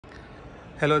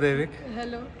Hello, Daaevik.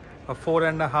 Hello. A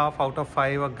 4.5 out of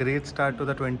 5, a great start to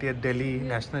the 20th Delhi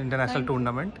International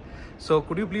Tournament. So,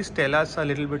 could you please tell us a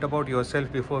little bit about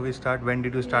yourself before we start? When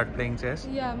did you start playing chess?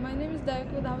 Yeah, my name is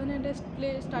Daaevik Wadhawan and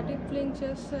I started playing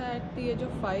chess at the age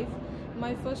of 5.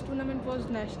 My first tournament was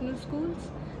national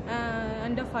schools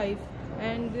under 5,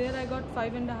 and there I got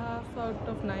 5.5 out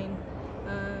of 9.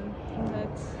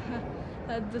 That's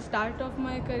at the start of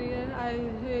my career.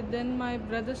 Then my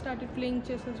brother started playing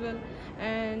chess as well,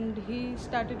 and he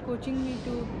started coaching me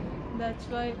too. That's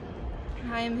why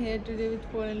I am here today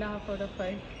with 4.5 out of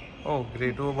 5. Oh,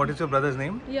 great. Oh, what is your brother's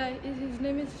name? Yeah, his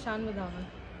name is Wadhawan.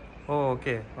 Oh,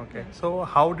 okay. So,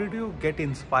 how did you get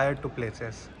inspired to play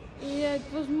chess? Yeah,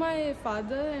 it was my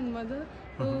father and mother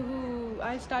who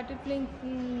I started playing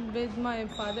with my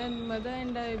father and mother,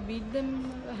 and I beat them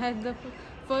at the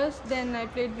first. Then I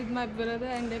played with my brother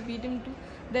and I beat him too.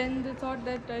 Then they thought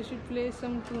that I should play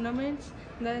some tournaments.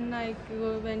 Then I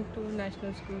went to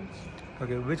national schools.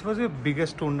 Okay, which was your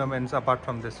biggest tournaments apart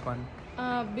from this one?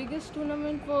 Biggest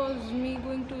tournament was me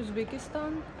going to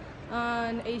Uzbekistan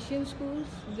and Asian schools.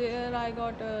 There I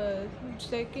got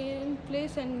second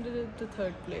place and the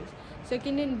third place.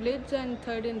 Second in Blitz and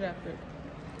third in Rapid.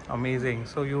 Amazing.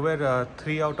 So you were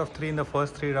 3 out of 3 in the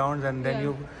first 3 rounds, and then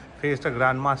you faced a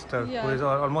grandmaster who is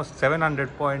almost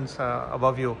 700 points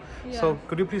above you. So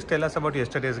could you please tell us about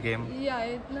yesterday's game?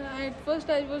 Yeah, at first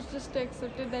I was just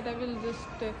accepted that I will just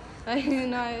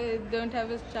I don't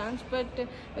have a chance, but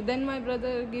then my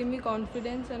brother gave me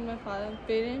confidence and my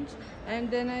parents, and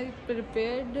then I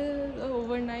prepared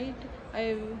overnight.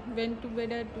 I went to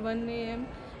bed at 1 a.m.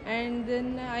 and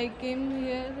then I came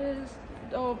here.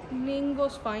 The opening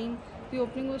was fine,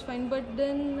 but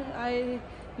then I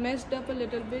messed up a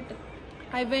little bit.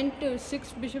 I went to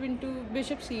 6 bishop into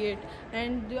bishop c8,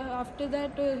 and after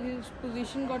that his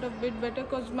position got a bit better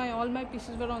because all my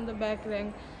pieces were on the back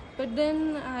rank. But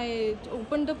then I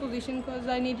opened the position because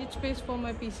I needed space for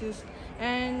my pieces,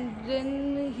 and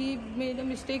then he made a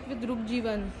mistake with rook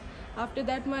g1. After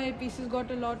that my pieces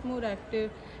got a lot more active,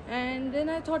 and then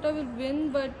I thought I will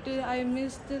win, but I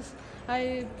missed this.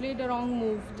 I played a wrong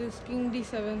move, this king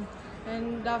d7,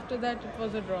 and after that it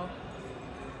was a draw.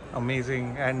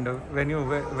 Amazing. And when you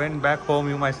went back home,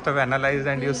 you must have analyzed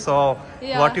and you saw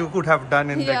what you could have done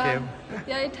in the game.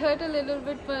 Yeah, it hurt a little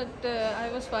bit, but I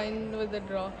was fine with the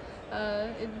draw.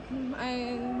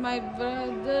 My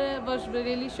brother was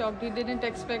really shocked. He didn't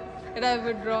expect that I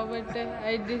would draw, but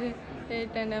I did it,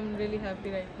 and I'm really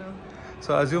happy right now.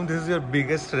 So assume this is your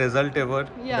biggest result ever,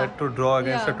 that to draw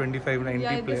against a 25-90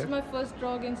 player. This is my first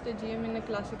draw against a GM in a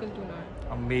classical tournament.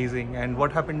 Amazing. And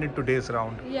what happened in today's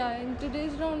round? Yeah, in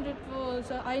today's round it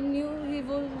was, I knew he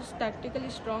was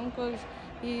tactically strong because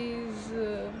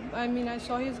I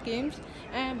saw his games,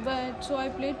 but so I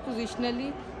played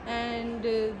positionally, and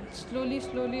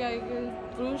slowly I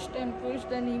pushed,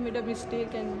 then he made a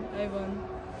mistake and I won.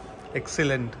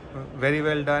 Excellent. Very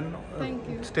well done. Thank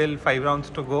you. Still 5 rounds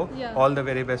to go. All the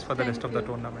very best for the rest of the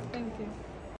tournament. Thank you.